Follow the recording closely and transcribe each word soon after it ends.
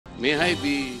May I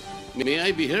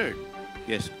be heard?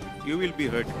 Yes, you will be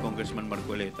heard, Congressman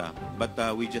Marcoleta, but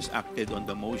we just acted on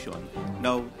the motion.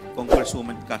 Now,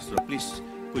 Congresswoman Castro, please,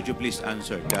 could you please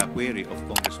answer the query of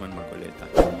Congressman Marcoleta?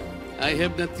 I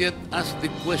have not yet asked the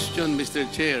question, Mr.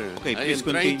 Chair. Okay, I am please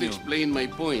trying to continue. explain my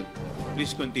point.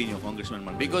 Please continue, Congressman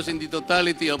Marcoleta. Because in the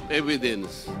totality of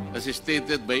evidence, as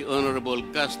stated by Honorable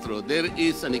Castro, there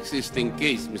is an existing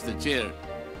case, Mr. Chair.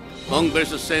 Hong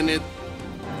versus Senate,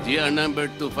 GR number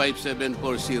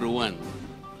 257401,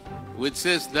 which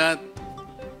says that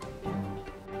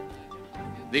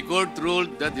the court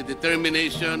ruled that the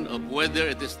determination of whether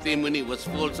a testimony was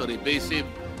false or evasive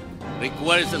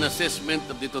requires an assessment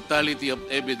of the totality of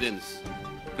evidence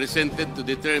presented to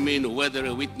determine whether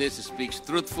a witness speaks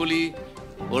truthfully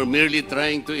or merely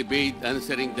trying to evade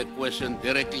answering the question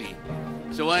directly.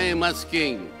 So I am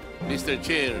asking, Mr.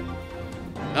 Chair,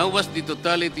 how was the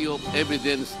totality of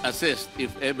evidence assessed, if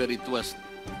ever it was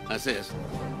assessed?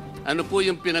 Ano po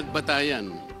yung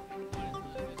pinagbatayan?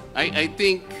 I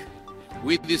think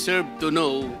we deserve to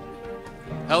know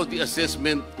how the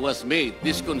assessment was made.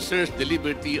 This concerns the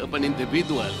liberty of an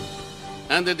individual.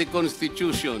 Under the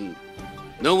Constitution,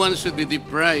 no one should be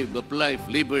deprived of life,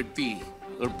 liberty,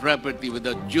 or property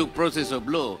without due process of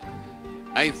law.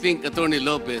 I think Attorney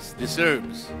Lopez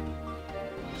deserves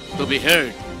to be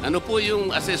heard. Ano po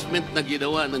yung assessment na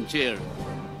ginawa ng chair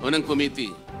o ng committee?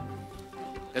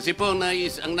 Kasi po,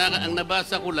 ang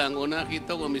nabasa ko lang o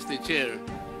nakita ko, Mr. Chair,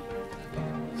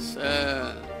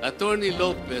 Attorney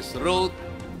Lopez wrote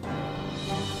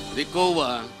the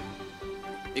COA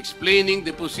explaining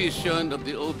the position of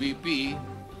the OVP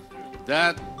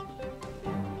that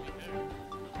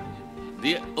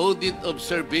the audit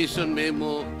observation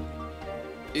memo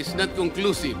is not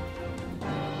conclusive,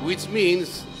 which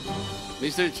means,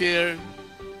 Mr. Chair,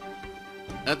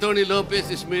 Attorney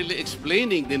Lopez is merely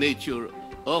explaining the nature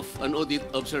of an audit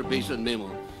observation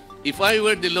memo. If I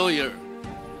were the lawyer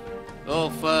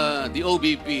of the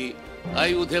OVP,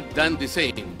 I would have done the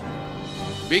same,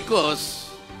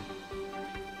 because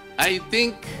I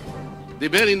think the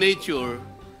very nature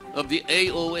of the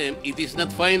AOM, it is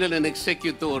not final and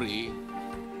executory.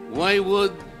 Why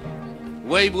would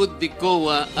the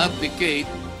COA abdicate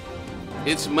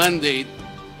its mandate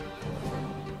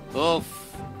of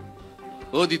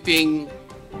auditing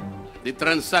the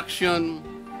transaction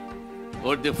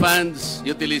or the funds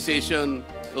utilization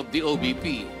of the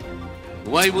OVP?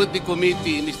 Why would the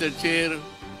committee, Mr. Chair,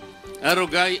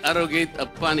 arrogate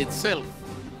upon itself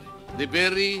the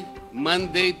very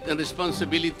mandate and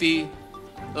responsibility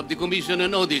of the Commission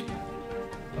on Audit?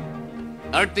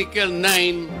 Article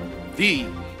 9D,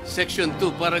 Section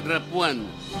 2, Paragraph 1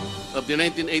 of the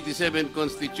 1987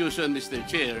 Constitution, Mr.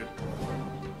 Chair,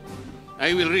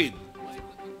 I will read.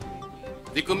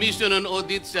 The Commission on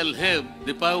Audit shall have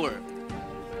the power,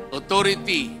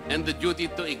 authority, and the duty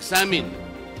to examine,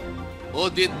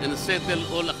 audit, and settle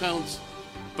all accounts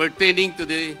pertaining to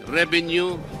the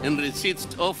revenue and receipts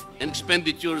of and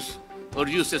expenditures or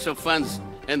uses of funds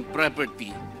and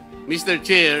property. Mr.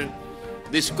 Chair,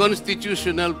 this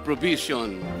constitutional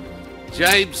provision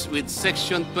jibes with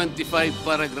Section 25,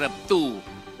 Paragraph 2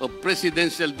 of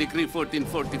Presidential Decree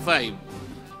 1445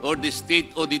 or the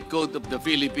State Audit Code of the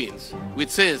Philippines, which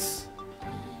says,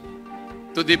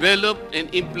 to develop and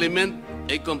implement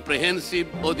a comprehensive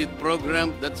audit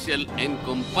program that shall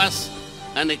encompass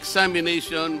an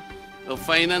examination of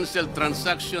financial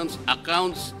transactions,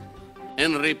 accounts,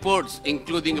 and reports,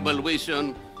 including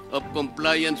evaluation of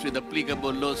compliance with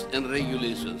applicable laws and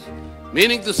regulations.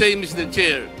 Meaning to say, Mr.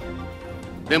 Chair,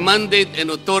 the mandate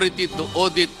and authority to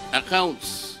audit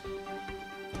accounts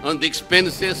on the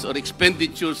expenses or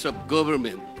expenditures of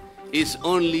government is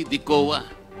only the COA.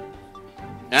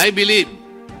 I believe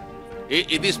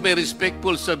it is my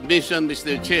respectful submission,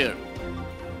 Mr. Chair,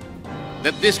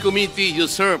 that this committee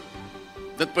usurped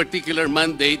that particular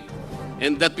mandate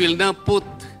and that will now put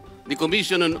the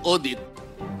Commission on Audit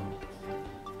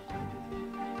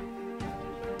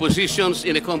positions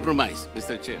in a compromise,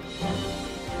 Mr. Chair.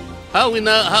 How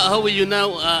will you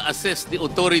now assess the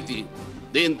authority,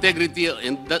 the integrity,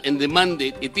 and the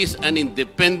mandate? It is an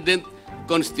independent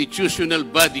constitutional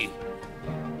body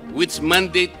which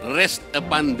mandate rests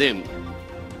upon them.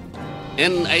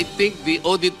 And I think the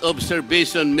audit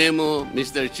observation memo,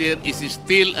 Mr. Chair, is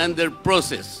still under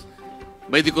process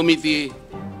by the committee,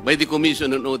 by the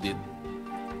Commission on Audit.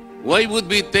 Why would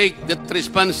we take that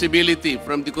responsibility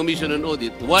from the Commission on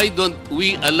Audit? Why don't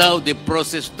we allow the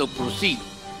process to proceed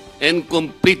and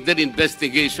complete their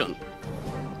investigation?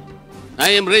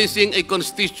 I am raising a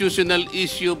constitutional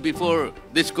issue before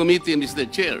this committee, Mr.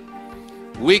 Chair.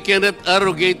 We cannot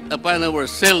arrogate upon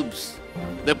ourselves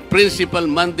the principal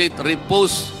mandate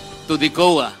reposed to the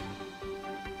COA.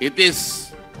 It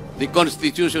is the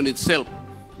Constitution itself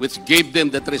which gave them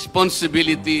that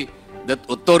responsibility, that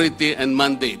authority and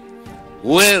mandate.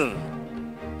 Where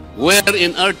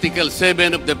in Article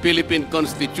 7 of the Philippine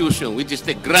Constitution, which is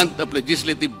the grant of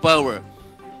legislative power,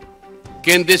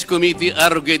 can this committee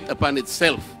arrogate upon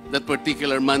itself that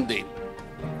particular mandate?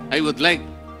 I would like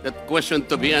that question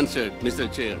to be answered,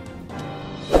 Mr. Chair.